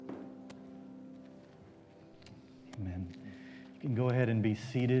Amen. You can go ahead and be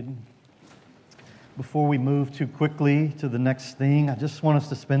seated. Before we move too quickly to the next thing, I just want us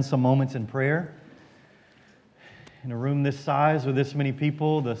to spend some moments in prayer. In a room this size with this many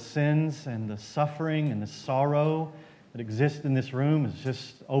people, the sins and the suffering and the sorrow that exist in this room is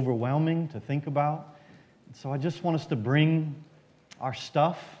just overwhelming to think about. And so I just want us to bring our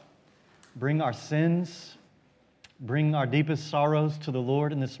stuff, bring our sins, bring our deepest sorrows to the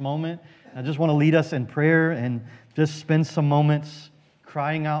Lord in this moment. I just want to lead us in prayer and just spend some moments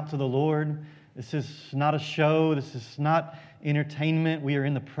crying out to the Lord. This is not a show. This is not entertainment. We are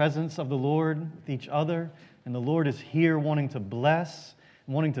in the presence of the Lord with each other. And the Lord is here wanting to bless,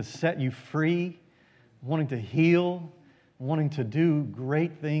 wanting to set you free, wanting to heal, wanting to do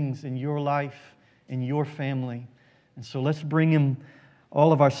great things in your life, in your family. And so let's bring Him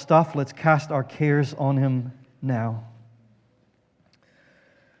all of our stuff. Let's cast our cares on Him now.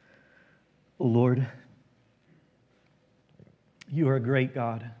 Oh Lord, You are a great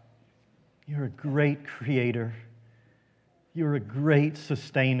God. You're a great creator. You're a great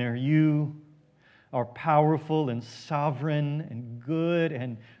sustainer. You are powerful and sovereign and good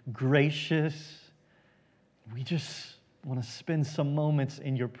and gracious. We just want to spend some moments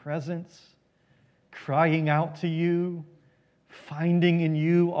in Your presence, crying out to You, finding in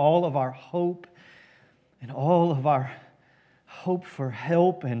You all of our hope and all of our hope for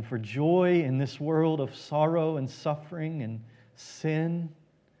help and for joy in this world of sorrow and suffering and sin.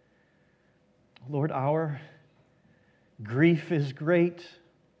 Lord, our grief is great.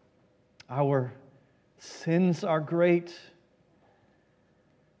 Our sins are great.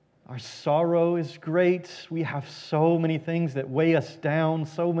 Our sorrow is great. We have so many things that weigh us down,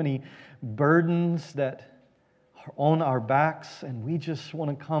 so many burdens that are on our backs, and we just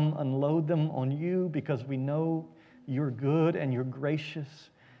want to come unload them on You because we know You're good and You're gracious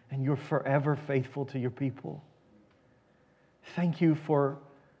and You're forever faithful to Your people. Thank You for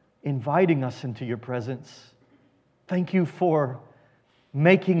inviting us into Your presence. Thank You for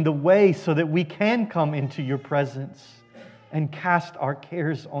making the way so that we can come into Your presence and cast our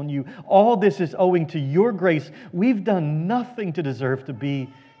cares on You. All this is owing to Your grace. We've done nothing to deserve to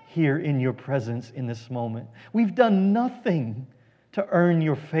be here in Your presence in this moment. We've done nothing to earn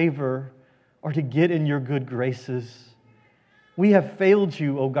Your favor or to get in Your good graces. We have failed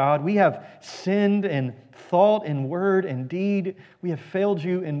You, O God. We have sinned in thought and word and deed. We have failed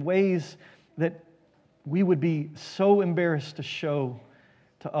You in ways that we would be so embarrassed to show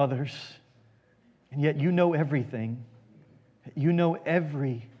to others. And yet You know everything. You know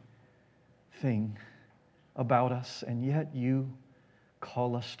everything about us, and yet You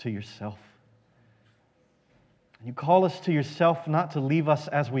call us to Yourself. You call us to Yourself not to leave us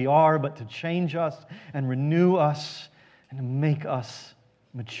as we are, but to change us and renew us and to make us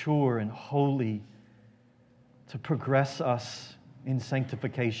mature and holy, to progress us in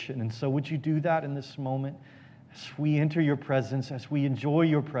sanctification. And so would You do that in this moment as we enter Your presence, as we enjoy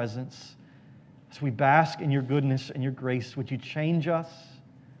Your presence, as we bask in Your goodness and Your grace? Would You change us?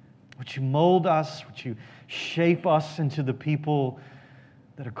 Would You mold us? Would You shape us into the people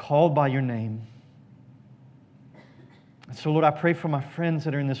that are called by Your name? And so, Lord, I pray for my friends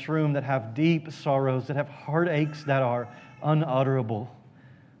that are in this room that have deep sorrows, that have heartaches that are unutterable.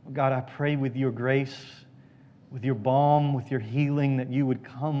 God, I pray with Your grace, with Your balm, with Your healing, that You would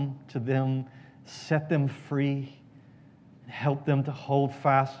come to them, set them free, and help them to hold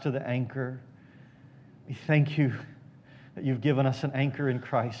fast to the anchor. We thank You that You've given us an anchor in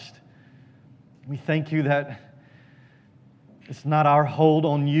Christ. We thank You that it's not our hold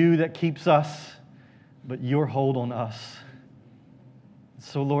on You that keeps us, but Your hold on us.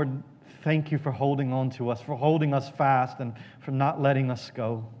 So, Lord, thank You for holding on to us, for holding us fast, and for not letting us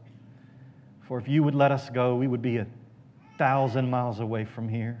go. For if You would let us go, we would be 1,000 miles away from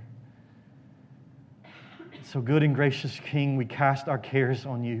here. So, good and gracious King, we cast our cares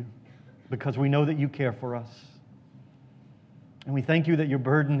on You because we know that You care for us. And we thank You that Your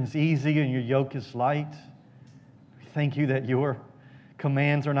burden is easy and Your yoke is light. We thank You that Your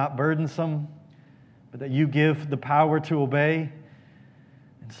commands are not burdensome, but that You give the power to obey.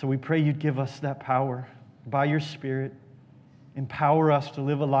 And so we pray You'd give us that power by Your Spirit. Empower us to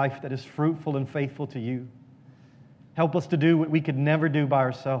live a life that is fruitful and faithful to You. Help us to do what we could never do by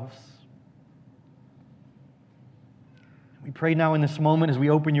ourselves. We pray now in this moment as we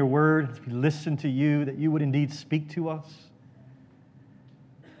open Your Word, as we listen to You, that You would indeed speak to us.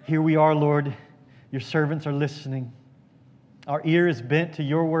 Here we are, Lord. Your servants are listening. Our ear is bent to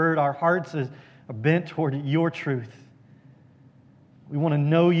Your Word. Our hearts are bent toward Your truth. We want to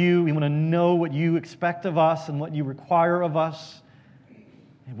know You. We want to know what You expect of us and what You require of us.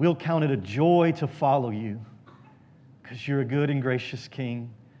 And we'll count it a joy to follow You. because you're a good and gracious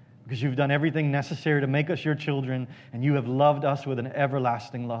King, because you've done everything necessary to make us your children, and you have loved us with an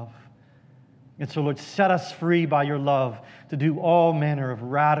everlasting love. And so, Lord, set us free by your love to do all manner of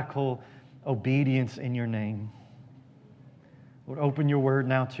radical obedience in your name. Lord, open your word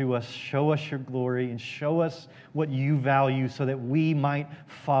now to us. Show us your glory and show us what you value so that we might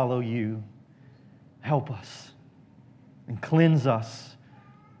follow you. Help us and cleanse us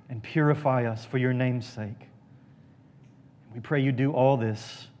and purify us for your name's sake. We pray you do all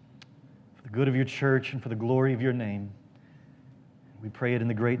this for the good of your church and for the glory of your name. We pray it in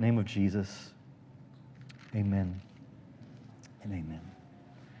the great name of Jesus. Amen and amen.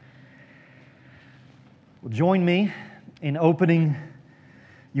 Well, join me in opening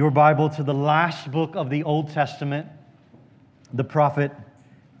your Bible to the last book of the Old Testament, the prophet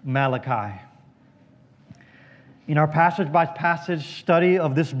Malachi. In our passage-by-passage study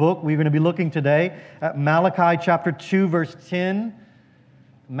of this book, we're going to be looking today at Malachi chapter 2, verse 10,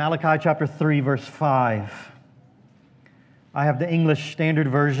 Malachi chapter 3, verse 5. I have the English Standard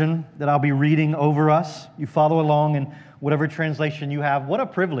Version that I'll be reading over us. You follow along in whatever translation you have. What a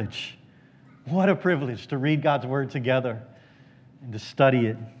privilege. What a privilege to read God's Word together and to study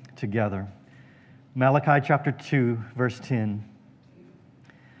it together. Malachi chapter 2, verse 10.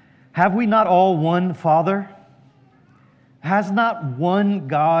 Have we not all one Father? Has not one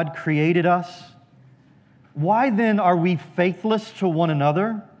God created us? Why then are we faithless to one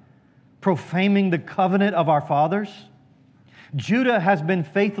another, profaning the covenant of our fathers? Judah has been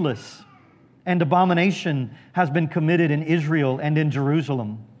faithless, and abomination has been committed in Israel and in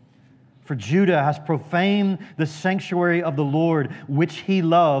Jerusalem. For Judah has profaned the sanctuary of the Lord, which he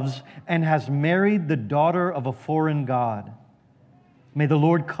loves, and has married the daughter of a foreign god. May the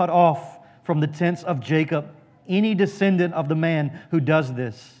Lord cut off from the tents of Jacob any descendant of the man who does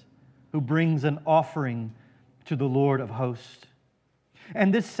this, who brings an offering to the Lord of hosts.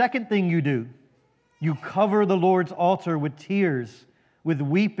 And this second thing you do, you cover the Lord's altar with tears, with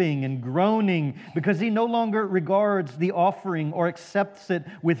weeping and groaning, because he no longer regards the offering or accepts it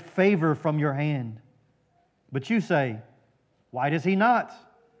with favor from your hand. But you say, why does he not?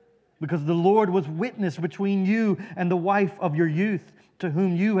 Because the Lord was witness between you and the wife of your youth, to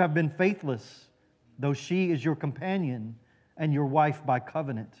whom you have been faithless, though she is your companion and your wife by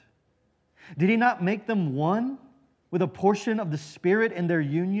covenant. Did he not make them one with a portion of the Spirit in their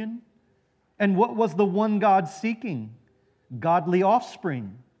union? And what was the one God seeking? Godly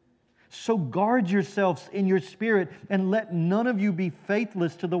offspring. So guard yourselves in your spirit, and let none of you be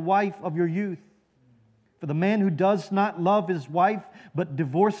faithless to the wife of your youth. For the man who does not love his wife, but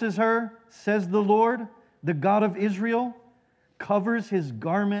divorces her, says the Lord, the God of Israel, covers his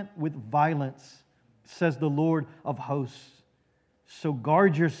garment with violence, says the Lord of hosts. So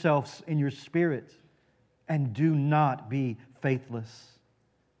guard yourselves in your spirit, and do not be faithless.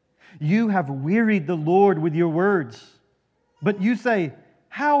 You have wearied the Lord with your words. But you say,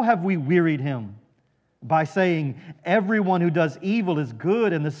 how have we wearied him? By saying, everyone who does evil is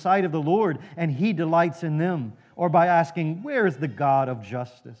good in the sight of the Lord, and he delights in them. Or by asking, where is the God of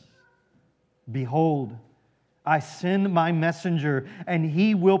justice? Behold, I send my messenger, and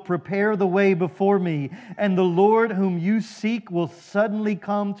he will prepare the way before me. And the Lord whom you seek will suddenly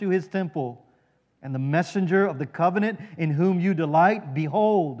come to his temple. And the messenger of the covenant in whom you delight,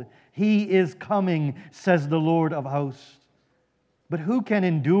 behold, he is coming, says the Lord of hosts. But who can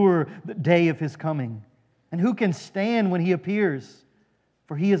endure the day of his coming? And who can stand when he appears?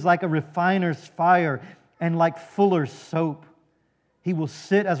 For he is like a refiner's fire and like fuller's soap. He will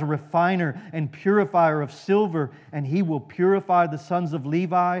sit as a refiner and purifier of silver, and he will purify the sons of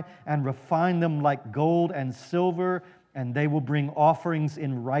Levi and refine them like gold and silver, and they will bring offerings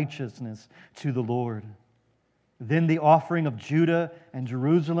in righteousness to the Lord. Then the offering of Judah and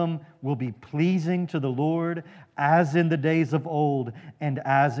Jerusalem will be pleasing to the Lord, as in the days of old and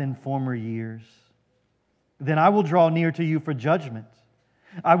as in former years. Then I will draw near to you for judgment.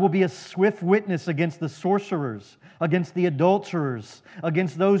 I will be a swift witness against the sorcerers, against the adulterers,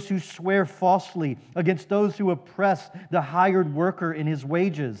 against those who swear falsely, against those who oppress the hired worker in his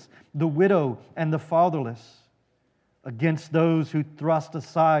wages, the widow and the fatherless, against those who thrust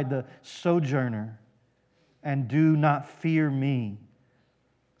aside the sojourner and do not fear me,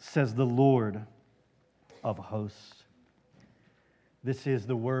 says the Lord of hosts. This is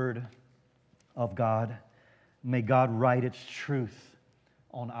the word of God. May God write its truth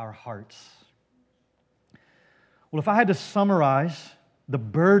on our hearts. Well, if I had to summarize the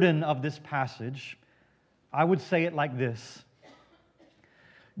burden of this passage, I would say it like this.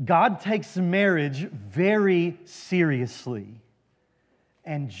 God takes marriage very seriously,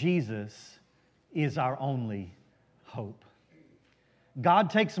 and Jesus is our only hope. God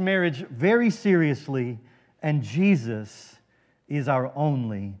takes marriage very seriously, and Jesus is our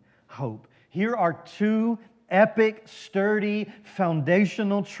only hope. Here are two epic, sturdy,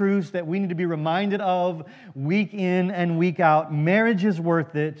 foundational truths that we need to be reminded of week in and week out. Marriage is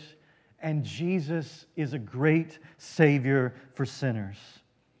worth it, and Jesus is a great Savior for sinners.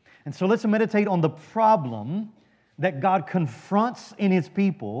 And so let's meditate on the problem that God confronts in His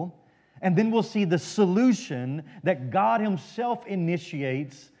people, and then we'll see the solution that God Himself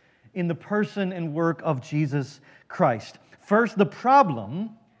initiates in the person and work of Jesus Christ. First, the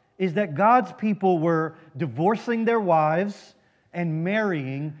problem is that God's people were divorcing their wives and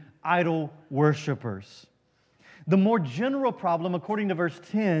marrying idol worshipers. The more general problem, according to verse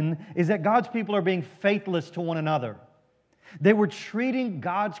 10, is that God's people are being faithless to one another. They were treating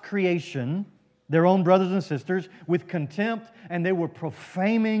God's creation, their own brothers and sisters, with contempt, and they were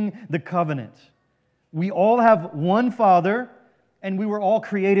profaning the covenant. We all have one Father, and we were all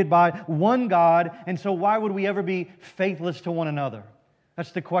created by one God, and so why would we ever be faithless to one another?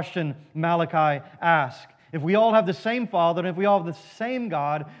 That's the question Malachi asks. If we all have the same Father, and if we all have the same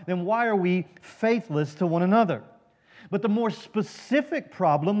God, then why are we faithless to one another? But the more specific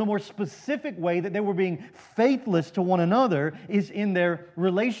problem, the more specific way that they were being faithless to one another is in their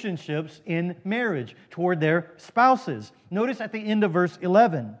relationships in marriage toward their spouses. Notice at the end of verse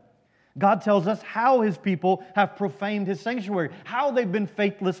 11, God tells us how His people have profaned His sanctuary, how they've been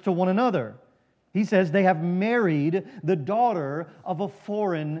faithless to one another. He says they have married the daughter of a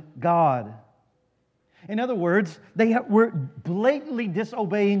foreign god. In other words, they were blatantly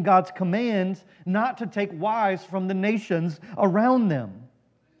disobeying God's commands not to take wives from the nations around them.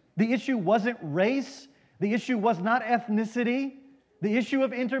 The issue wasn't race. The issue was not ethnicity. The issue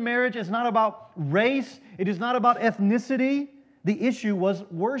of intermarriage is not about race. It is not about ethnicity. The issue was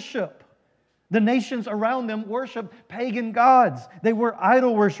worship. The nations around them worshiped pagan gods. They were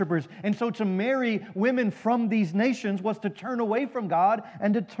idol worshipers. And so to marry women from these nations was to turn away from God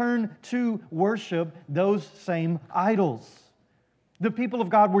and to turn to worship those same idols. The people of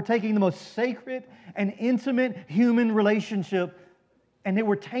God were taking the most sacred and intimate human relationship, and they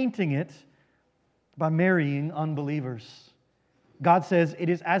were tainting it by marrying unbelievers. God says it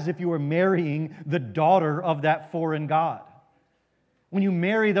is as if you were marrying the daughter of that foreign god. When you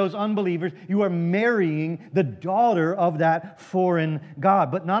marry those unbelievers, you are marrying the daughter of that foreign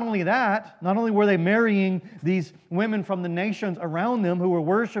god. But not only that, not only were they marrying these women from the nations around them who were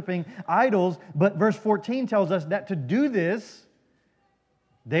worshiping idols, but verse 14 tells us that to do this,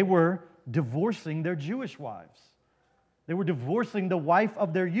 they were divorcing their Jewish wives. They were divorcing the wife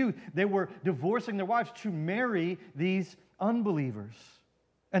of their youth. They were divorcing their wives to marry these unbelievers.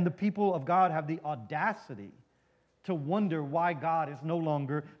 And the people of God have the audacity to wonder why God is no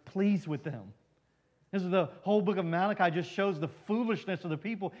longer pleased with them. This is the whole book of Malachi just shows the foolishness of the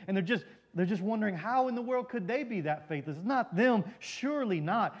people, and they're just wondering how in the world could they be that faithless? It's not them, surely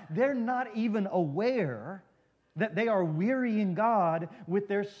not. They're not even aware that they are wearying God with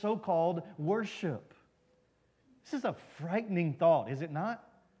their so-called worship. This is a frightening thought, is it not?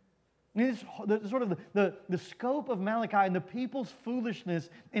 I mean, the scope of Malachi and the people's foolishness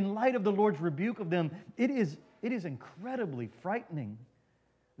in light of the Lord's rebuke of them, it is incredibly frightening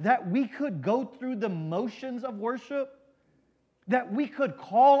that we could go through the motions of worship, that we could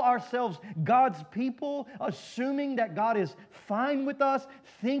call ourselves God's people, assuming that God is fine with us,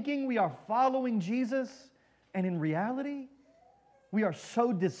 thinking we are following Jesus, and in reality, we are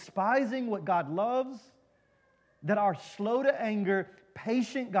so despising what God loves that our slow to anger,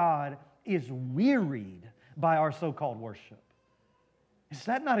 patient God is wearied by our so-called worship. Is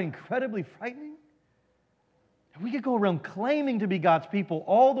that not incredibly frightening? We could go around claiming to be God's people,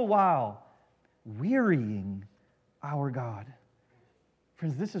 all the while wearying our God.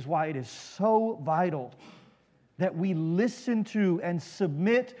 Friends, this is why it is so vital that we listen to and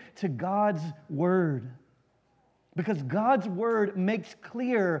submit to God's Word. Because God's Word makes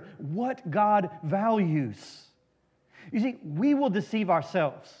clear what God values. You see, we will deceive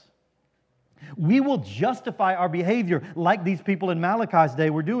ourselves. We will justify our behavior like these people in Malachi's day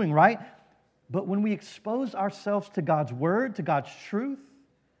were doing, right? But when we expose ourselves to God's Word, to God's truth,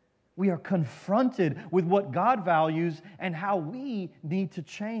 we are confronted with what God values and how we need to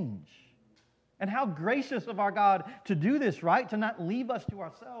change. And how gracious of our God to do this, right? To not leave us to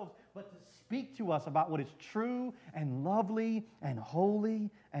ourselves, but to speak to us about what is true and lovely and holy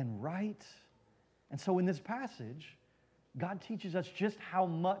and right. And so in this passage, God teaches us just how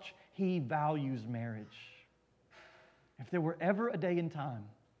much He values marriage. If there were ever a day in time,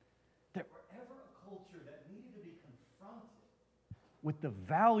 there were ever a culture that needed to be confronted with the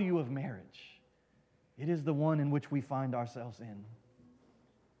value of marriage, It is the one in which we find ourselves in.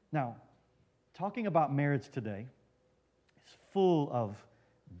 Now, talking about marriage today is full of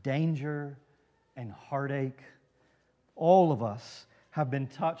danger and heartache. All of us have been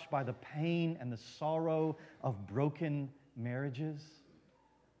touched by the pain and the sorrow of broken marriages.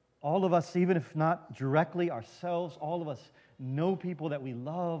 All of us, even if not directly ourselves, all of us know people that we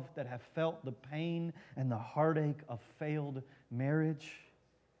love that have felt the pain and the heartache of failed marriage.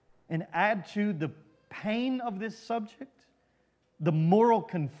 And add to the pain of this subject the moral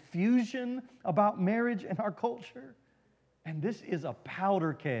confusion about marriage in our culture. And this is a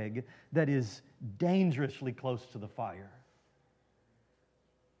powder keg that is dangerously close to the fire.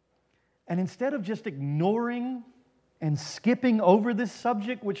 And instead of just ignoring and skipping over this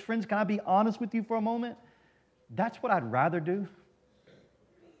subject, which, friends, can I be honest with you for a moment? That's what I'd rather do.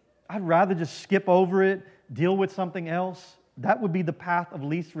 I'd rather just skip over it, deal with something else. That would be the path of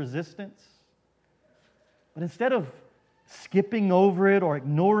least resistance. But instead of skipping over it or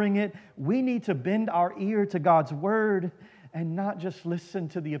ignoring it, we need to bend our ear to God's Word and not just listen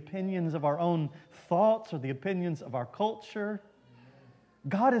to the opinions of our own thoughts or the opinions of our culture.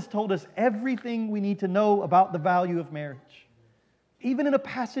 God has told us everything we need to know about the value of marriage. Even in a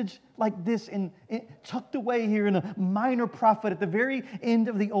passage like this, tucked away here in a minor prophet at the very end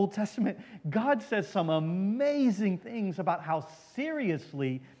of the Old Testament, God says some amazing things about how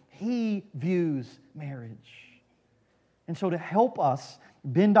seriously He views marriage. And so to help us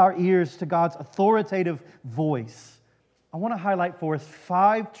bend our ears to God's authoritative voice, I want to highlight for us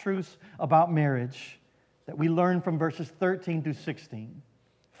 5 truths about marriage that we learn from verses 13 through 16.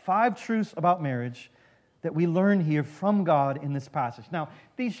 5 truths about marriage that we learn here from God in this passage. Now,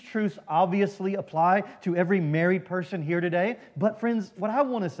 these truths obviously apply to every married person here today, but friends, what I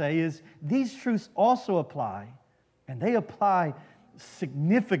want to say is these truths also apply, and they apply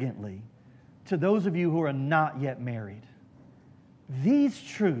significantly to those of you who are not yet married. These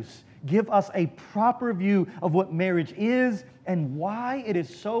truths give us a proper view of what marriage is and why it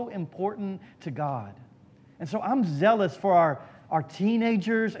is so important to God. And so I'm zealous for our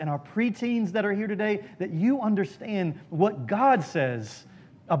teenagers and our preteens that are here today, that you understand what God says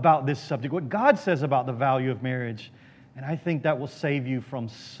about this subject, what God says about the value of marriage. And I think that will save you from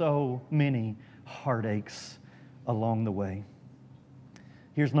so many heartaches along the way.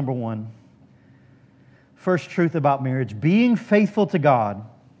 Here's number 1. First truth about marriage: being faithful to God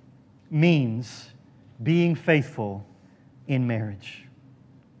means being faithful in marriage.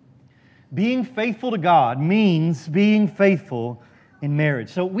 Being faithful to God means being faithful in marriage.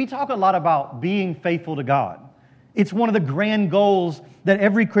 So we talk a lot about being faithful to God. It's one of the grand goals that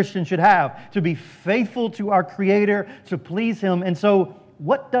every Christian should have, to be faithful to our Creator, to please Him. And so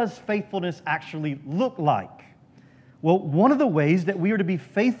what does faithfulness actually look like? Well, one of the ways that we are to be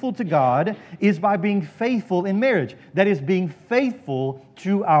faithful to God is by being faithful in marriage. That is, being faithful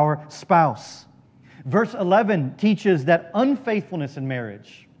to our spouse. Verse 11 teaches that unfaithfulness in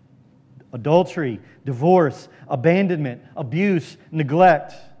marriage, adultery, divorce, abandonment, abuse,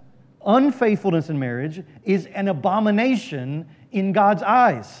 neglect, unfaithfulness in marriage is an abomination in God's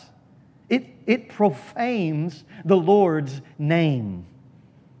eyes. It profanes the Lord's name.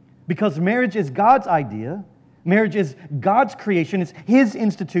 Because marriage is God's idea, marriage is God's creation, it's His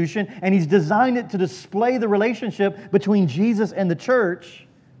institution, and He's designed it to display the relationship between Jesus and the church.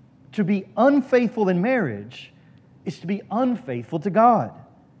 To be unfaithful in marriage is to be unfaithful to God.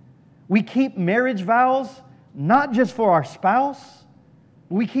 We keep marriage vows not just for our spouse,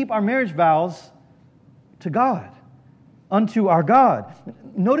 we keep our marriage vows to God, unto our God.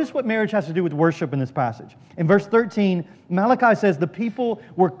 Notice what marriage has to do with worship in this passage. In verse 13, Malachi says the people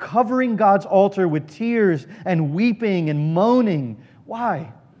were covering God's altar with tears and weeping and moaning.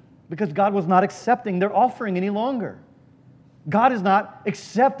 Why? Because God was not accepting their offering any longer. God is not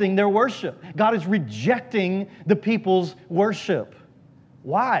accepting their worship. God is rejecting the people's worship.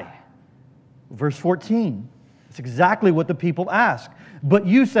 Why? Verse 14. It's exactly what the people ask. But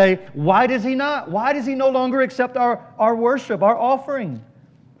you say, why does He not? Why does He no longer accept our worship, our offering?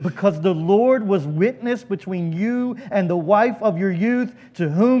 Because the Lord was witness between you and the wife of your youth, to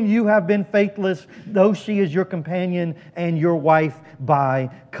whom you have been faithless, though she is your companion and your wife by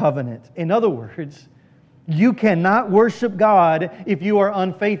covenant. In other words, you cannot worship God if you are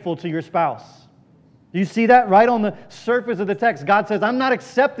unfaithful to your spouse. Do you see that? Right on the surface of the text, God says, I'm not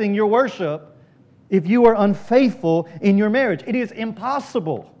accepting your worship if you are unfaithful in your marriage. It is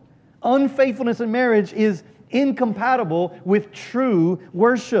impossible. Unfaithfulness in marriage is incompatible with true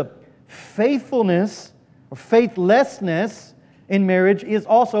worship. Faithfulness or faithlessness in marriage is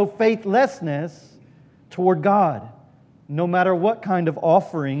also faithlessness toward God, no matter what kind of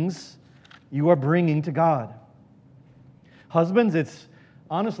offerings you are bringing to God. Husbands,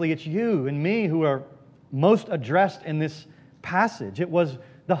 honestly, it's you and me who are most addressed in this passage. It was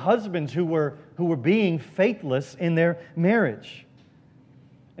the husbands who were being faithless in their marriage.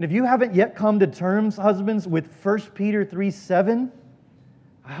 And if you haven't yet come to terms, husbands, with 1 Peter 3:7,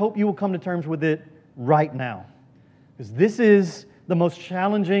 I hope you will come to terms with it right now. Because this is the most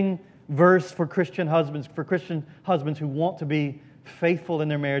challenging verse for Christian husbands who want to be faithful in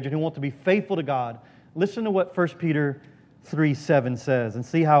their marriage and who want to be faithful to God. Listen to what 1 Peter 3:7 says and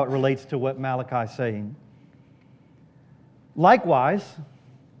see how it relates to what Malachi is saying. Likewise,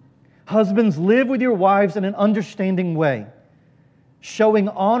 husbands, live with your wives in an understanding way, showing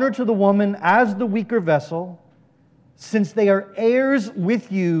honor to the woman as the weaker vessel, since they are heirs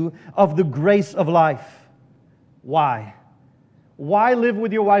with you of the grace of life. Why? Why live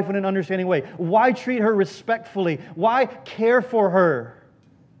with your wife in an understanding way? Why treat her respectfully? Why care for her?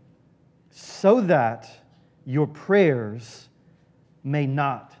 So that your prayers may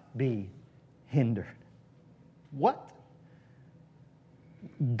not be hindered. What?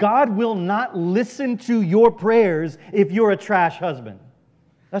 God will not listen to your prayers if you're a trash husband.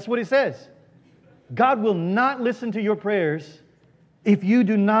 That's what He says. God will not listen to your prayers if you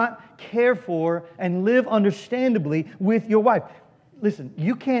do not care for and live understandably with your wife. Listen,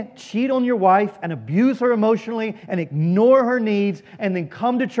 you can't cheat on your wife and abuse her emotionally and ignore her needs and then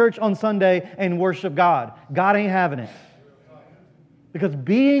come to church on Sunday and worship God. God ain't having it. Because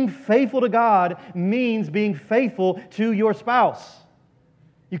being faithful to God means being faithful to your spouse.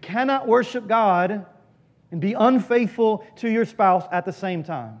 You cannot worship God and be unfaithful to your spouse at the same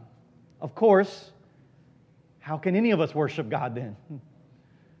time. Of course, how can any of us worship God then?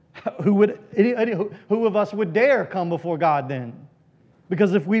 Who of us would dare come before God then?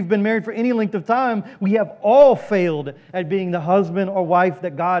 Because if we've been married for any length of time, we have all failed at being the husband or wife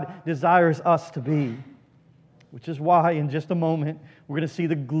that God desires us to be. Which is why, in just a moment, we're going to see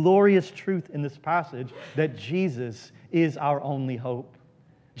the glorious truth in this passage that Jesus is our only hope.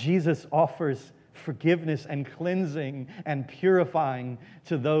 Jesus offers forgiveness and cleansing and purifying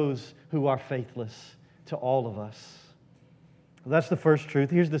to those who are faithless, to all of us. Well, that's the first truth.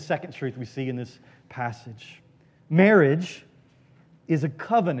 Here's the second truth we see in this passage. Marriage is a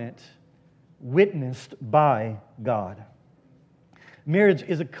covenant witnessed by God. Marriage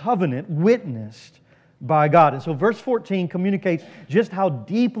is a covenant witnessed by God. And so verse 14 communicates just how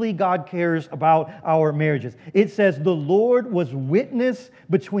deeply God cares about our marriages. It says, the Lord was witness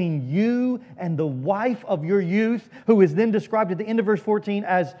between you and the wife of your youth, who is then described at the end of verse 14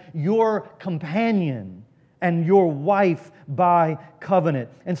 as your companion and your wife by covenant.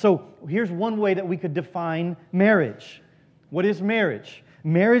 And so here's one way that we could define marriage. What is marriage?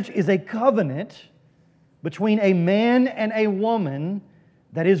 Marriage is a covenant between a man and a woman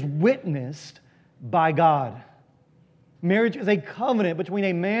that is witnessed by God. Marriage is a covenant between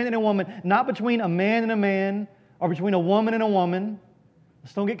a man and a woman, not between a man and a man or between a woman and a woman.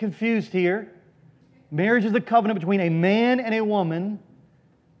 Let's don't get confused here. Marriage is a covenant between a man and a woman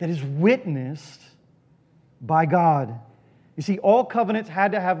that is witnessed by God. You see, all covenants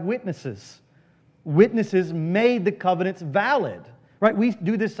had to have witnesses. Witnesses made the covenants valid. Right? We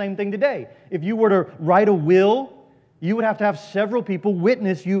do this same thing today. If you were to write a will, you would have to have several people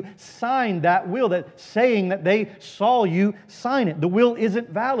witness you sign that will, that saying that they saw you sign it. The will isn't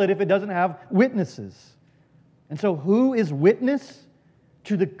valid if it doesn't have witnesses. And so who is witness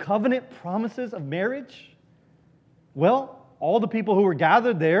to the covenant promises of marriage? Well, all the people who were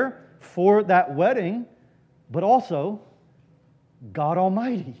gathered there for that wedding, but also God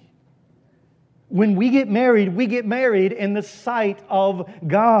Almighty. When we get married in the sight of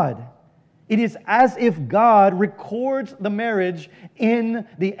God. It is as if God records the marriage in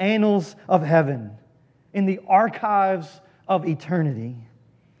the annals of heaven, in the archives of eternity.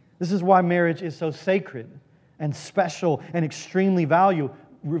 This is why marriage is so sacred and special and extremely valuable,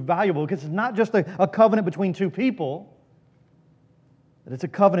 because it's not just a covenant between two people, but it's a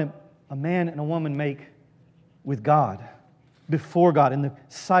covenant a man and a woman make with God, before God, in the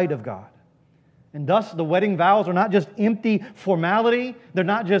sight of God. And thus, the wedding vows are not just empty formality. They're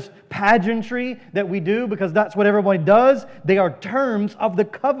not just pageantry that we do because that's what everybody does. They are terms of the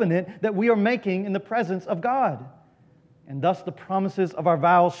covenant that we are making in the presence of God. And thus, the promises of our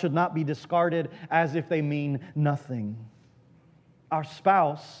vows should not be discarded as if they mean nothing. Our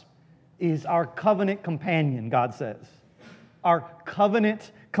spouse is our covenant companion, God says. Our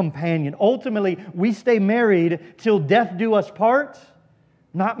covenant companion. Ultimately, we stay married till death do us part.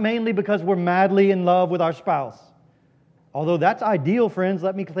 Not mainly because we're madly in love with our spouse. Although that's ideal, friends,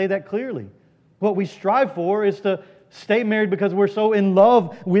 let me say that clearly. What we strive for is to stay married because we're so in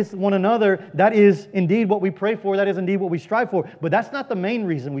love with one another. That is indeed what we pray for. That is indeed what we strive for. But that's not the main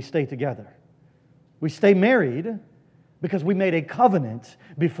reason we stay together. We stay married because we made a covenant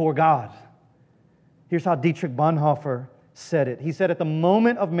before God. Here's how Dietrich Bonhoeffer said it. He said, at the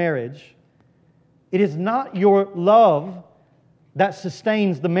moment of marriage, it is not your love that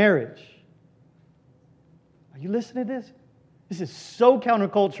sustains the marriage. Are you listening to this? This is so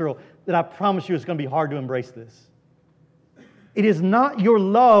countercultural that I promise you it's going to be hard to embrace this. It is not your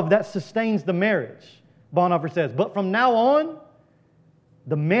love that sustains the marriage, Bonhoeffer says, but from now on,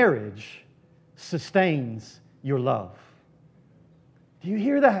 the marriage sustains your love. Do you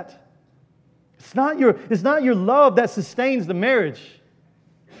hear that? It's not your love that sustains the marriage.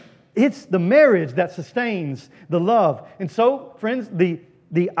 It's the marriage that sustains the love. And so, friends,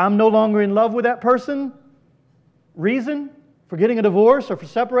 the I'm no longer in love with that person reason for getting a divorce or for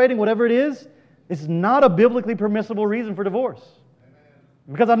separating, whatever it is not a biblically permissible reason for divorce.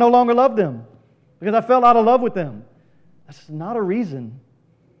 Because I no longer love them. Because I fell out of love with them. That's not a reason.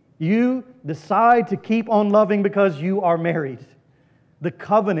 You decide to keep on loving because you are married. The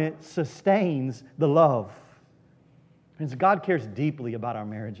covenant sustains the love. Friends, God cares deeply about our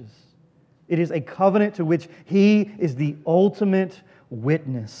marriages. It is a covenant to which He is the ultimate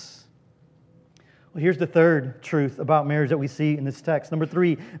witness. Well, here's the third truth about marriage that we see in this text. Number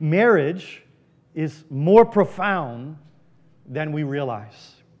 3, marriage is more profound than we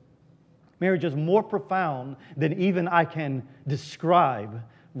realize. Marriage is more profound than even I can describe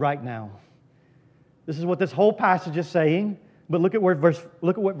right now. This is what this whole passage is saying, but look at what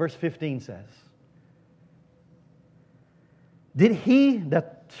verse 15 says. Did He,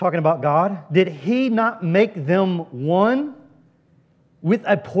 that's talking about God, did He not make them one with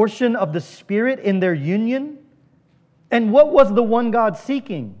a portion of the Spirit in their union? And what was the one God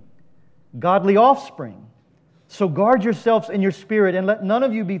seeking? Godly offspring. So guard yourselves in your spirit, and let none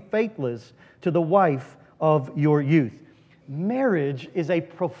of you be faithless to the wife of your youth. Marriage is a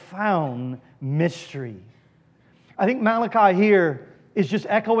profound mystery. I think Malachi here is just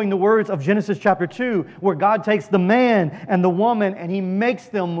echoing the words of Genesis chapter 2, where God takes the man and the woman and He makes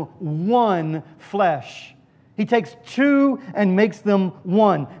them one flesh. He takes two and makes them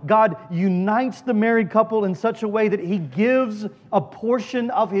one. God unites the married couple in such a way that He gives a portion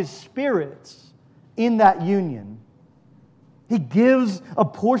of His Spirit in that union. He gives a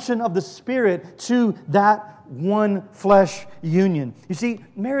portion of the Spirit to that one flesh union. You see,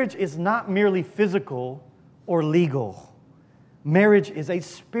 marriage is not merely physical or legal. Marriage is a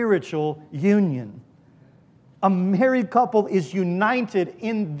spiritual union. A married couple is united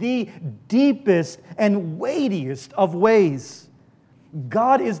in the deepest and weightiest of ways.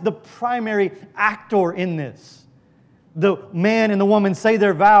 God is the primary actor in this. The man and the woman say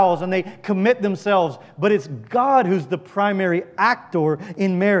their vows and they commit themselves, but it's God who's the primary actor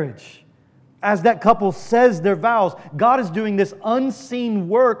in marriage. As that couple says their vows, God is doing this unseen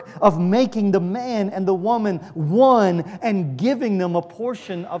work of making the man and the woman one and giving them a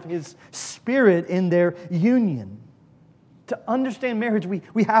portion of His Spirit in their union. To understand marriage,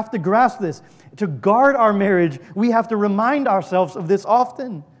 we have to grasp this. To guard our marriage, we have to remind ourselves of this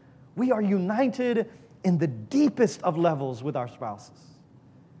often. We are united in the deepest of levels with our spouses.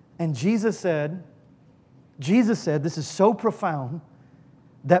 And Jesus said, this is so profound,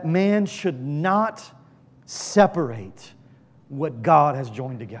 that man should not separate what God has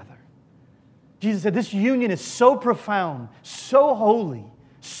joined together. Jesus said this union is so profound, so holy,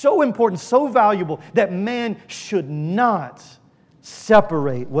 so important, so valuable, that man should not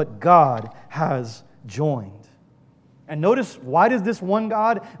separate what God has joined. And notice, why does this one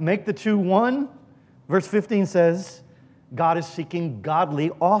God make the two one? Verse 15 says, God is seeking godly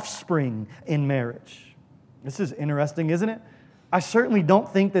offspring in marriage. This is interesting, isn't it? I certainly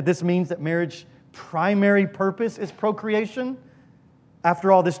don't think that this means that marriage's primary purpose is procreation. After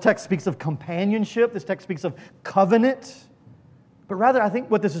all, this text speaks of companionship. This text speaks of covenant. But rather, I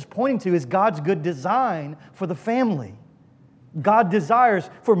think what this is pointing to is God's good design for the family. God desires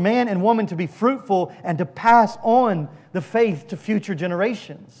for man and woman to be fruitful and to pass on the faith to future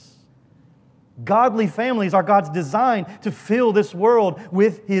generations. Godly families are God's design to fill this world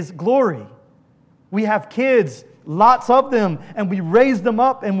with His glory. We have kids, lots of them, and we raise them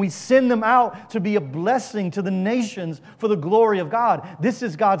up and we send them out to be a blessing to the nations for the glory of God. This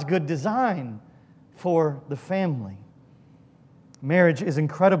is God's good design for the family. Marriage is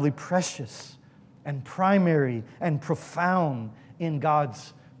incredibly precious and primary and profound in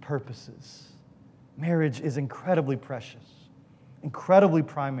God's purposes. Marriage is incredibly precious, incredibly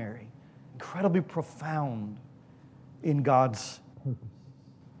primary, incredibly profound in God's purpose.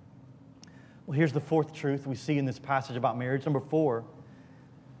 Well, here's the fourth truth we see in this passage about marriage. Number 4,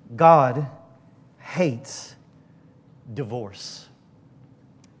 God hates divorce.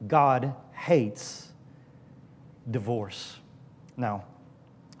 God hates divorce. Now,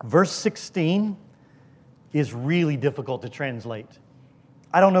 verse 16 is really difficult to translate.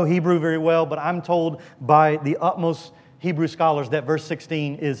 I don't know Hebrew very well, but I'm told by the utmost Hebrew scholars that verse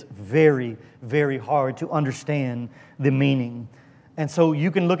 16 is very, very hard to understand the meaning. And so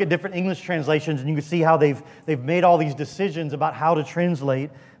you can look at different English translations and you can see how they've made all these decisions about how to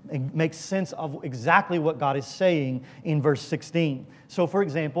translate and make sense of exactly what God is saying in verse 16. So for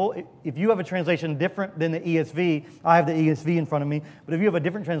example, if you have a translation different than the ESV, I have the ESV in front of me, but if you have a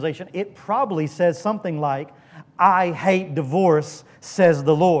different translation, it probably says something like, I hate divorce, says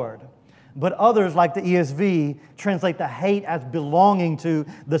the Lord. But others, like the ESV, translate the hate as belonging to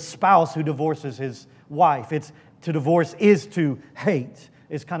the spouse who divorces his wife. It's to divorce is to hate,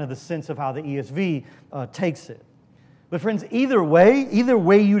 is kind of the sense of how the ESV takes it. But friends, either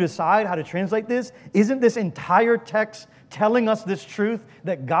way you decide how to translate this, isn't this entire text telling us this truth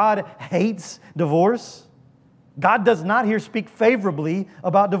that God hates divorce? God does not here speak favorably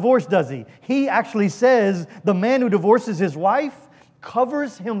about divorce, does He? He actually says the man who divorces his wife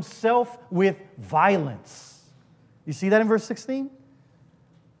covers himself with violence. You see that in verse 16?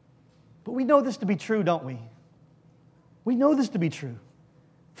 But we know this to be true, don't we? We know this to be true.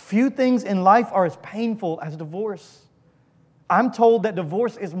 Few things in life are as painful as divorce. I'm told that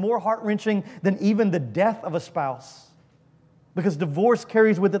divorce is more heart-wrenching than even the death of a spouse, because divorce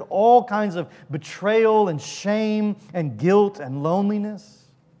carries with it all kinds of betrayal and shame and guilt and loneliness.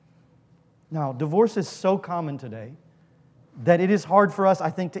 Now, divorce is so common today that it is hard for us,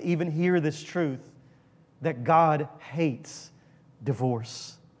 I think, to even hear this truth that God hates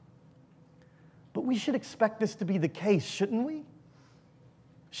divorce. But we should expect this to be the case, shouldn't we?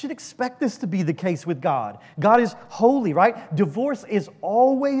 Should expect this to be the case with God. God is holy, right? Divorce is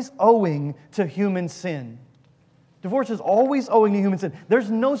always owing to human sin. Divorce is always owing to human sin. There's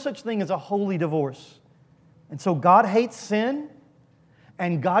no such thing as a holy divorce. And so God hates sin,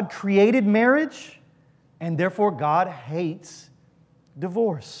 and God created marriage, and therefore God hates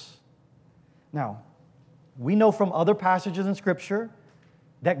divorce. Now, we know from other passages in Scripture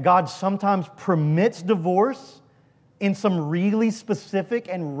that God sometimes permits divorce in some really specific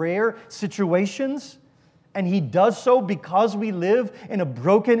and rare situations. And He does so because we live in a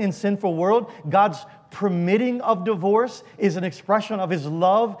broken and sinful world. God's permitting of divorce is an expression of His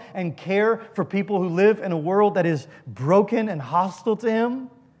love and care for people who live in a world that is broken and hostile to Him.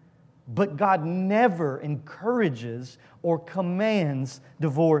 But God never encourages or commands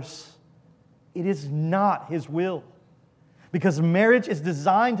divorce. It is not His will. Because marriage is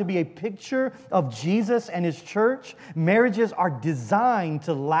designed to be a picture of Jesus and His church, marriages are designed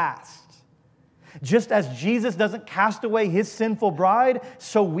to last. Just as Jesus doesn't cast away His sinful bride,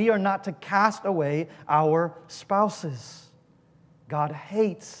 so we are not to cast away our spouses. God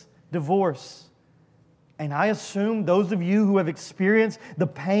hates divorce. And I assume those of you who have experienced the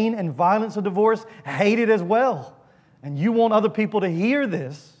pain and violence of divorce hate it as well. And you want other people to hear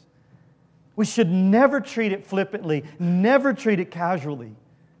this. We should never treat it flippantly, never treat it casually.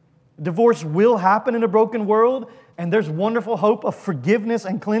 Divorce will happen in a broken world, and there's wonderful hope of forgiveness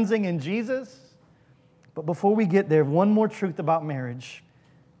and cleansing in Jesus. But before we get there, one more truth about marriage,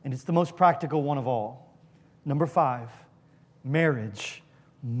 and it's the most practical one of all. Number 5, marriage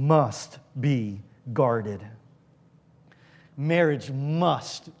must be guarded. Marriage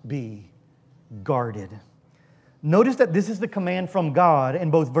must be guarded. Notice that this is the command from God in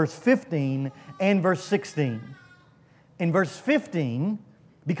both verse 15 and verse 16. In verse 15,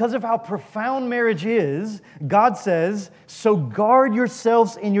 because of how profound marriage is, God says, "So guard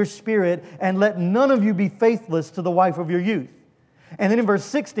yourselves in your spirit, and let none of you be faithless to the wife of your youth." And then in verse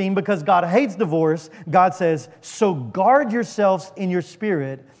 16, because God hates divorce, God says, "So guard yourselves in your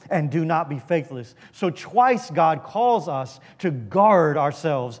spirit, and do not be faithless." So twice God calls us to guard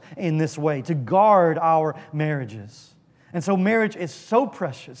ourselves in this way, to guard our marriages. And so marriage is so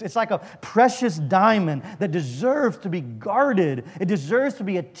precious. It's like a precious diamond that deserves to be guarded. It deserves to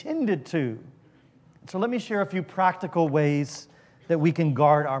be attended to. So let me share a few practical ways that we can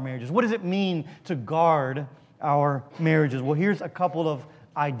guard our marriages. What does it mean to guard our marriages? Well, here's a couple of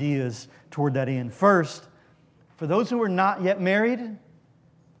ideas toward that end. First, for those who are not yet married,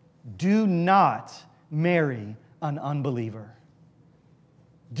 do not marry an unbeliever.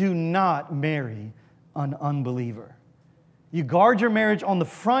 Do not marry an unbeliever. You guard your marriage on the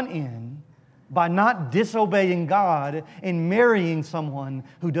front end by not disobeying God and marrying someone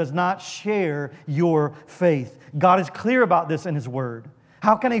who does not share your faith. God is clear about this in His Word.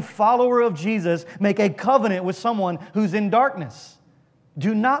 How can a follower of Jesus make a covenant with someone who's in darkness?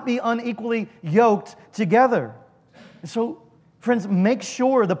 Do not be unequally yoked together. So, friends, make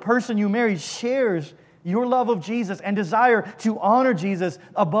sure the person you marry shares your love of Jesus and desire to honor Jesus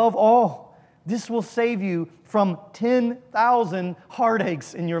above all. This will save you from 10,000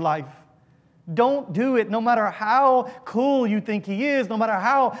 heartaches in your life. Don't do it no matter how cool you think he is, no matter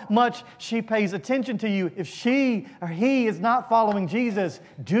how much she pays attention to you. If she or he is not following Jesus,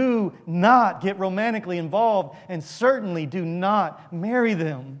 do not get romantically involved, and certainly do not marry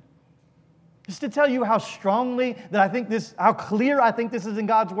them. Just to tell you how strongly that I think this, how clear I think this is in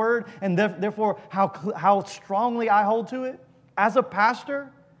God's Word, and therefore how strongly I hold to it. As a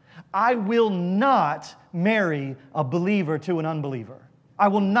pastor, I will not marry a believer to an unbeliever. I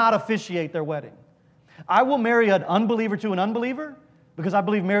will not officiate their wedding. I will marry an unbeliever to an unbeliever because I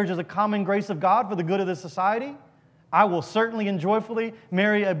believe marriage is a common grace of God for the good of the society. I will certainly and joyfully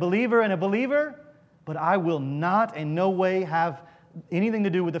marry a believer and a believer, but I will not in no way have anything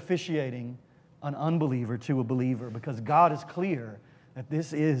to do with officiating an unbeliever to a believer, because God is clear that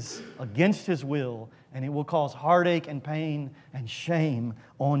this is against His will and it will cause heartache and pain and shame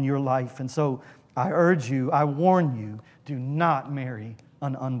on your life. And so I urge you, I warn you, do not marry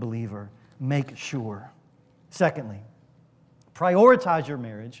an unbeliever. Make sure. Secondly, prioritize your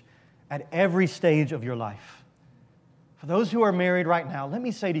marriage at every stage of your life. For those who are married right now, let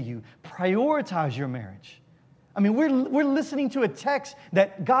me say to you, prioritize your marriage. I mean, we're listening to a text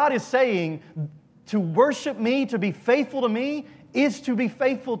that God is saying to worship me, to be faithful to me, is to be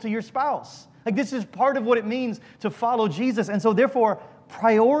faithful to your spouse. Like, this is part of what it means to follow Jesus. And so therefore,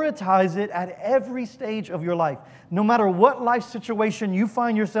 prioritize it at every stage of your life. No matter what life situation you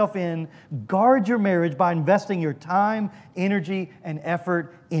find yourself in, guard your marriage by investing your time, energy, and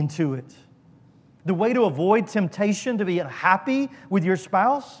effort into it. The way to avoid temptation to be unhappy with your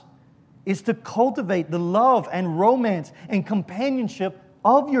spouse is to cultivate the love and romance and companionship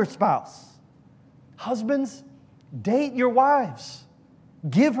of your spouse. Husbands, date your wives.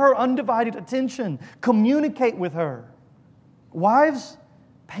 Give her undivided attention. Communicate with her. Wives,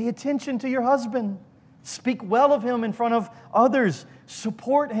 pay attention to your husband. Speak well of him in front of others.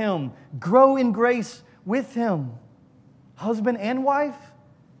 Support him. Grow in grace with him. Husband and wife,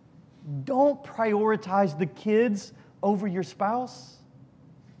 don't prioritize the kids over your spouse.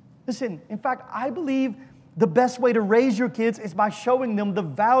 Listen, in fact, I believe the best way to raise your kids is by showing them the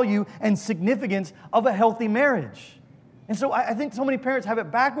value and significance of a healthy marriage. And so I think so many parents have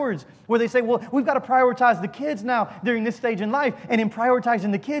it backwards, where they say, well, we've got to prioritize the kids now during this stage in life. And in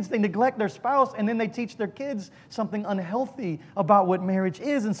prioritizing the kids, they neglect their spouse, and then they teach their kids something unhealthy about what marriage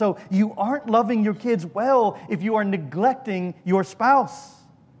is. And so you aren't loving your kids well if you are neglecting your spouse.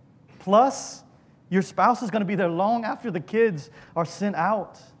 Plus, your spouse is going to be there long after the kids are sent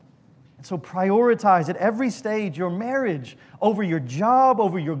out. And so prioritize at every stage your marriage over your job,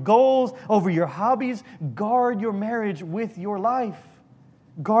 over your goals, over your hobbies. Guard your marriage with your life.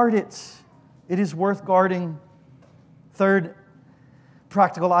 Guard it. It is worth guarding. Third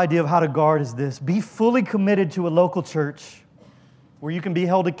practical idea of how to guard is this: be fully committed to a local church where you can be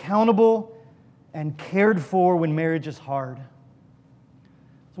held accountable and cared for when marriage is hard.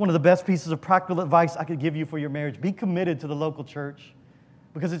 It's one of the best pieces of practical advice I could give you for your marriage. Be committed to the local church,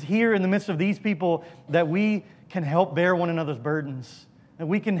 because it's here in the midst of these people that we can help bear one another's burdens, and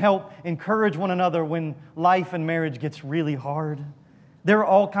we can help encourage one another when life and marriage gets really hard. There are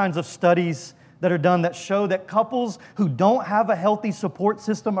all kinds of studies that are done that show that couples who don't have a healthy support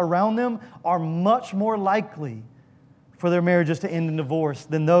system around them are much more likely for their marriages to end in divorce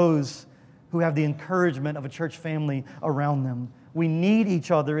than those who have the encouragement of a church family around them. We need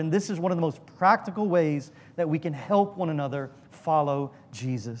each other, and this is one of the most practical ways that we can help one another follow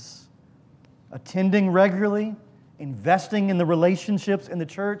Jesus. Attending regularly, investing in the relationships in the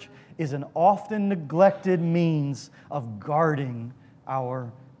church is an often neglected means of guarding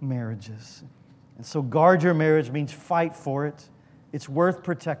our marriages. And so guard your marriage means fight for it. It's worth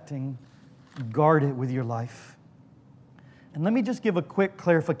protecting. Guard it with your life. And let me just give a quick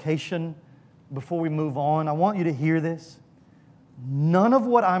clarification before we move on. I want you to hear this. None of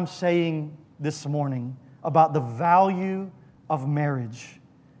what I'm saying this morning about the value of marriage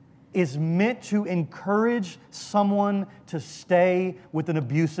is meant to encourage someone to stay with an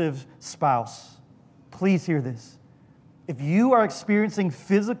abusive spouse. Please hear this. If you are experiencing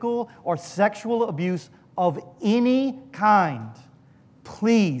physical or sexual abuse of any kind,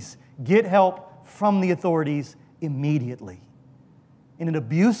 please get help from the authorities immediately. In an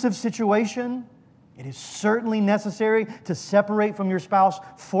abusive situation, it is certainly necessary to separate from your spouse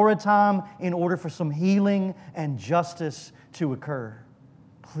for a time in order for some healing and justice to occur.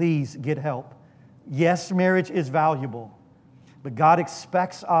 please get help. Yes, marriage is valuable, but God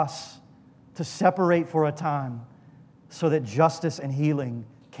expects us to separate for a time so that justice and healing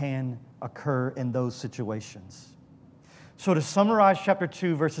can occur in those situations. So to summarize chapter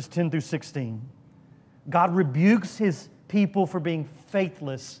 2, verses 10 through 16, God rebukes His people for being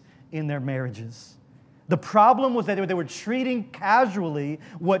faithless in their marriages. The problem was that they were treating casually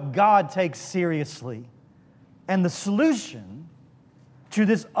what God takes seriously. And the solution to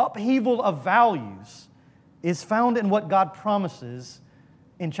this upheaval of values is found in what God promises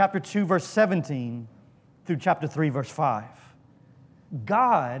in chapter 2, verse 17 through chapter 3, verse 5.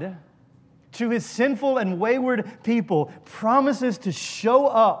 God, to His sinful and wayward people, promises to show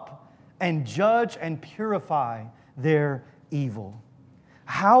up and judge and purify their evil.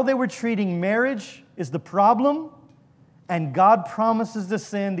 How they were treating marriage is the problem, and God promises to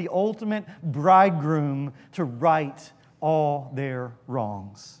send the ultimate bridegroom to right all their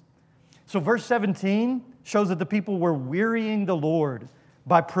wrongs. So verse 17 shows that the people were wearying the Lord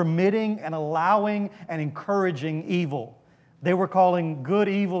by permitting and allowing and encouraging evil. They were calling good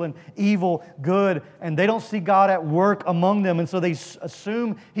evil and evil good, and they don't see God at work among them, and so they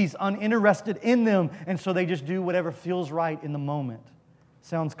assume He's uninterested in them, and so they just do whatever feels right in the moment.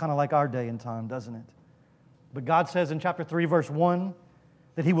 Sounds kind of like our day and time, doesn't it? But God says in chapter 3, verse 1,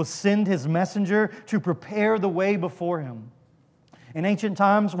 that He will send His messenger to prepare the way before Him. In ancient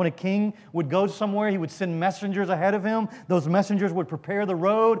times, when a king would go somewhere, he would send messengers ahead of him. Those messengers would prepare the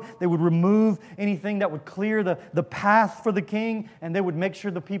road. They would remove anything that would clear the path for the king, and they would make sure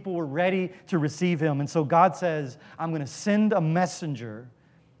the people were ready to receive him. And so God says, I'm going to send a messenger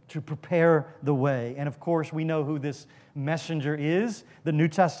to prepare the way. And of course, we know who this messenger is. The New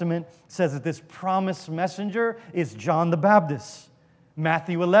Testament says that this promised messenger is John the Baptist.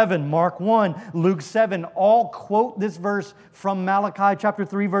 Matthew 11, Mark 1, Luke 7, all quote this verse from Malachi chapter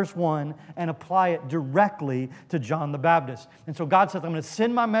 3, verse 1, and apply it directly to John the Baptist. And so God says, I'm going to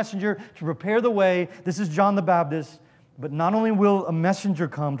send my messenger to prepare the way. This is John the Baptist. But not only will a messenger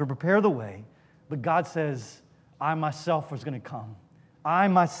come to prepare the way, but God says, I myself was going to come. I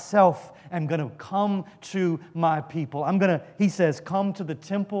myself am going to come to my people. He says, come to the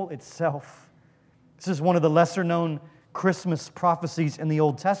temple itself. This is one of the lesser known Christmas prophecies in the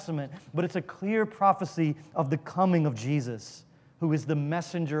Old Testament, but it's a clear prophecy of the coming of Jesus, who is the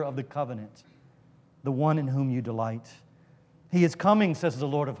messenger of the covenant, the one in whom you delight. He is coming, says the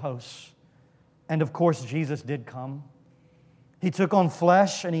Lord of hosts. And of course, Jesus did come. He took on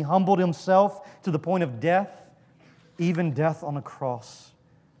flesh and He humbled Himself to the point of death, even death on a cross.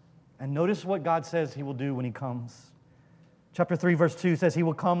 And notice what God says He will do when He comes. Chapter 3, verse 2 says, He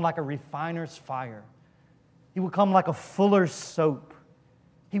will come like a refiner's fire. He will come like a fuller's soap.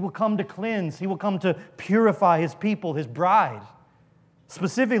 He will come to cleanse. He will come to purify His people, His bride.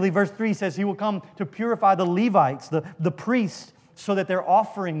 Specifically, verse 3 says He will come to purify the Levites, the priests, so that their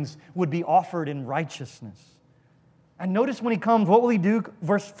offerings would be offered in righteousness. And notice when He comes, what will He do?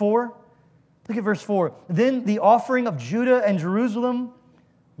 Verse 4. Look at verse 4. Then the offering of Judah and Jerusalem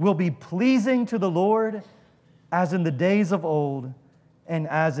will be pleasing to the Lord as in the days of old and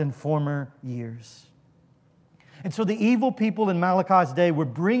as in former years. And so the evil people in Malachi's day were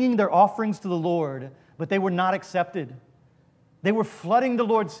bringing their offerings to the Lord, but they were not accepted. They were flooding the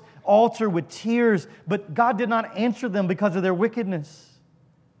Lord's altar with tears, but God did not answer them because of their wickedness.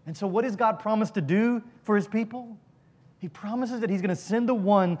 And so what does God promise to do for His people? He promises that He's going to send the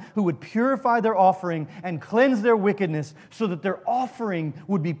one who would purify their offering and cleanse their wickedness so that their offering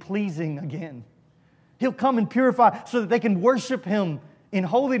would be pleasing again. He'll come and purify so that they can worship Him in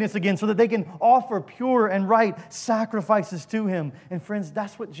holiness again, so that they can offer pure and right sacrifices to Him. And friends,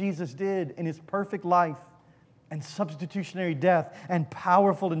 that's what Jesus did in His perfect life and substitutionary death and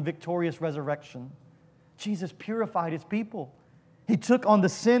powerful and victorious resurrection. Jesus purified His people. He took on the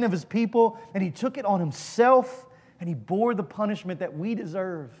sin of His people and He took it on Himself, and He bore the punishment that we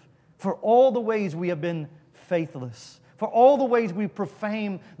deserve for all the ways we have been faithless, for all the ways we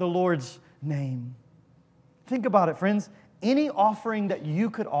profane the Lord's name. Think about it, friends. Any offering that you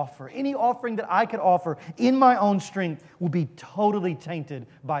could offer, any offering that I could offer in my own strength would be totally tainted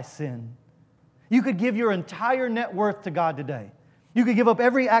by sin. You could give your entire net worth to God today. You could give up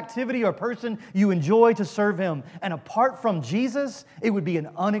every activity or person you enjoy to serve Him. And apart from Jesus, it would be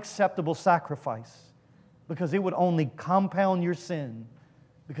an unacceptable sacrifice because it would only compound your sin,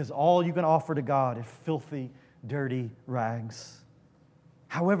 because all you can offer to God is filthy, dirty rags.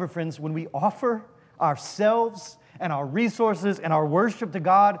 However, friends, when we offer ourselves and our resources and our worship to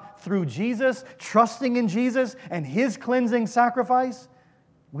God through Jesus, trusting in Jesus and His cleansing sacrifice,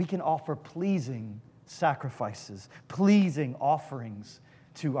 we can offer pleasing sacrifices, pleasing offerings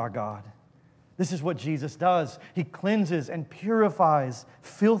to our God. This is what Jesus does. He cleanses and purifies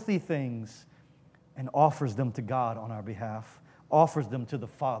filthy things and offers them to God on our behalf, offers them to the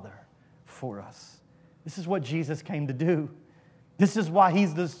Father for us. This is what Jesus came to do. This is why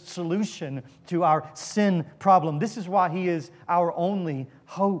He's the solution to our sin problem. This is why He is our only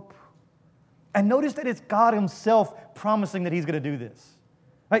hope. And notice that it's God Himself promising that He's going to do this.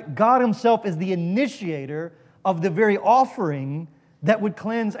 Right? God Himself is the initiator of the very offering that would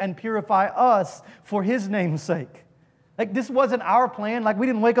cleanse and purify us for His name's sake. Like, this wasn't our plan. Like, we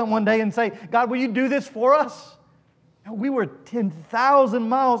didn't wake up one day and say, God, will you do this for us? No, we were 10,000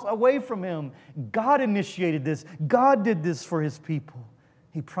 miles away from Him. God initiated this. God did this for His people.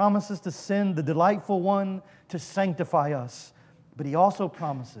 He promises to send the delightful one to sanctify us. But He also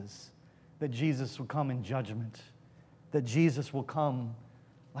promises that Jesus will come in judgment, that Jesus will come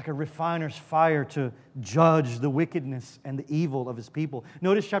like a refiner's fire to judge the wickedness and the evil of His people.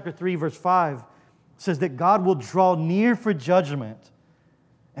 Notice chapter 3, verse 5 says that God will draw near for judgment,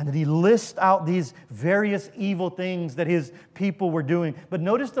 and that He lists out these various evil things that His people were doing. But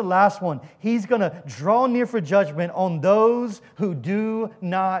notice the last one. He's going to draw near for judgment on those who do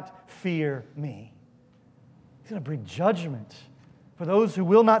not fear Me. He's going to bring judgment for those who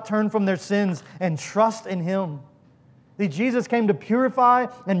will not turn from their sins and trust in Him. See, Jesus came to purify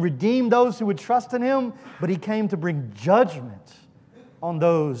and redeem those who would trust in Him, but He came to bring judgment on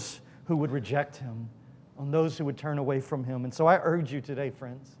those who would reject Him, on those who would turn away from Him. And so I urge you today,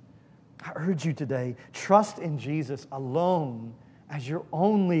 friends, I urge you today, trust in Jesus alone as your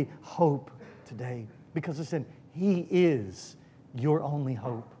only hope today. Because listen, He is your only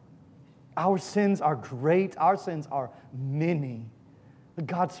hope. Our sins are great. Our sins are many. But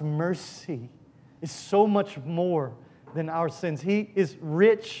God's mercy is so much more than our sins. He is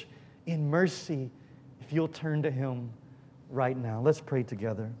rich in mercy if you'll turn to Him right now. Let's pray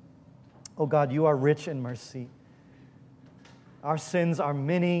together. Oh God, You are rich in mercy. Our sins are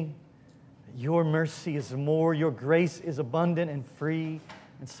many. Your mercy is more. Your grace is abundant and free.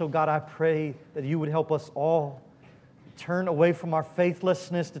 And so God, I pray that You would help us all to turn away from our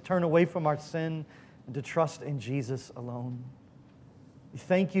faithlessness, to turn away from our sin, and to trust in Jesus alone. We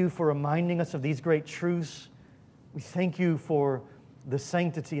thank You for reminding us of these great truths. We thank You for the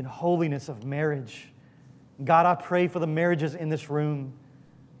sanctity and holiness of marriage. God, I pray for the marriages in this room.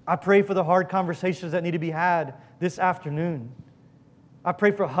 I pray for the hard conversations that need to be had this afternoon. I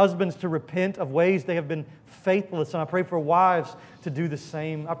pray for husbands to repent of ways they have been faithless, and I pray for wives to do the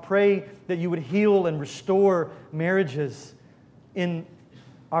same. I pray that You would heal and restore marriages in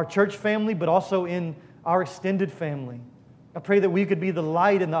our church family, but also in our extended family. I pray that we could be the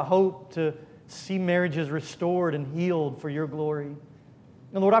light and the hope to see marriages restored and healed for Your glory.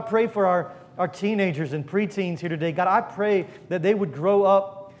 And Lord, I pray for our teenagers and preteens here today. God, I pray that they would grow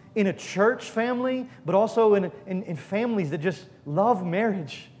up in a church family, but also in families that just love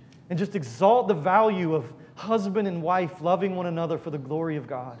marriage and just exalt the value of husband and wife loving one another for the glory of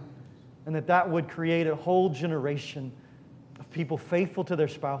God. And that would create a whole generation of people faithful to their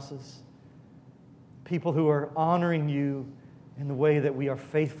spouses, people who are honoring You in the way that we are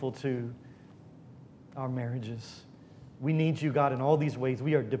faithful to our marriages. We need You, God, in all these ways.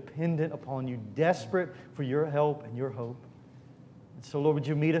 We are dependent upon You, desperate for Your help and Your hope. And so, Lord, would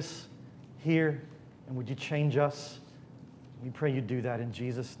You meet us here, and would You change us? We pray You do that in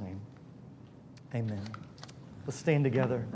Jesus' name. Amen. Let's stand together.